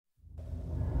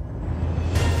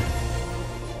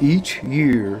Each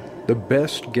year, the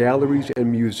best galleries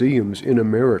and museums in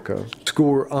America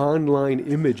score online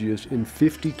images in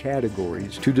 50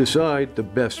 categories to decide the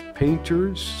best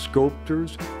painters,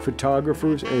 sculptors,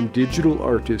 photographers, and digital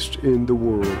artists in the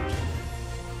world.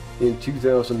 In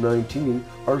 2019,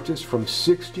 artists from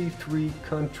 63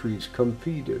 countries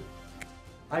competed.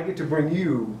 I get to bring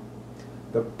you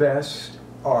the best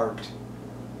art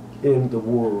in the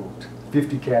world,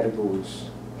 50 categories.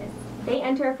 They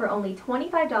enter for only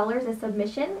 $25 a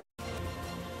submission.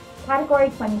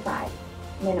 Category 25,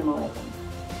 Minimalism.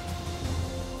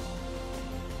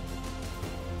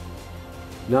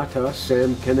 Nata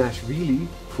Samkanashvili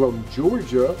from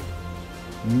Georgia,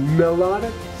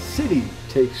 Melodic City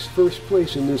takes first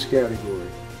place in this category.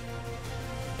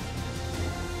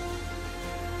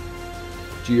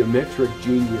 Geometric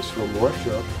Genius from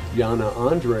Russia, Yana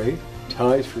Andre,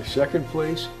 ties for second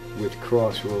place with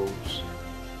Crossroads.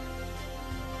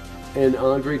 And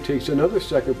Andre takes another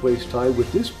second place tie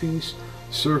with this piece,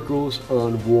 Circles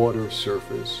on Water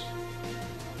Surface.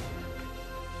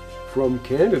 From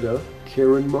Canada,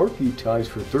 Karen Markey ties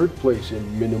for third place in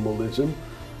Minimalism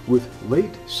with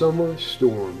Late Summer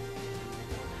Storm.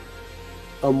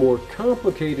 A more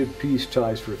complicated piece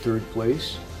ties for third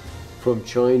place from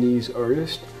Chinese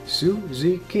artist Su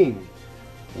Zi King,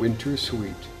 Winter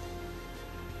Sweet.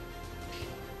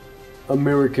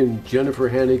 American Jennifer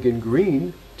Hannigan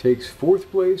Green takes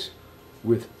fourth place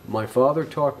with My Father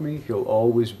Taught Me He'll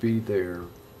Always Be There.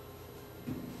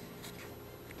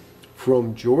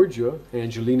 From Georgia,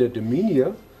 Angelina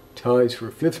Dominia ties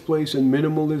for fifth place in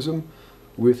Minimalism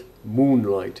with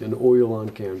Moonlight, an oil on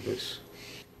canvas.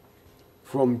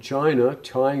 From China,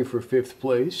 tying for fifth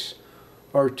place,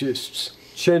 artists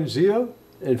Chen Zia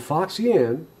and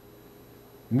Foxian,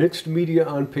 mixed media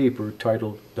on paper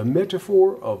titled The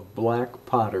Metaphor of Black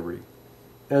Pottery.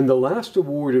 And the last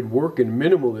awarded work in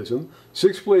Minimalism,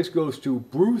 sixth place goes to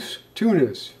Bruce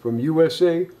Tunis from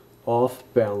USA, Off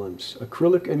Balance,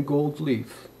 acrylic and gold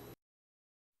leaf.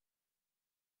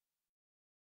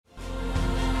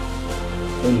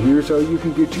 And here's how you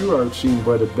can get your art seen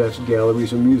by the best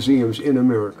galleries and museums in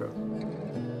America.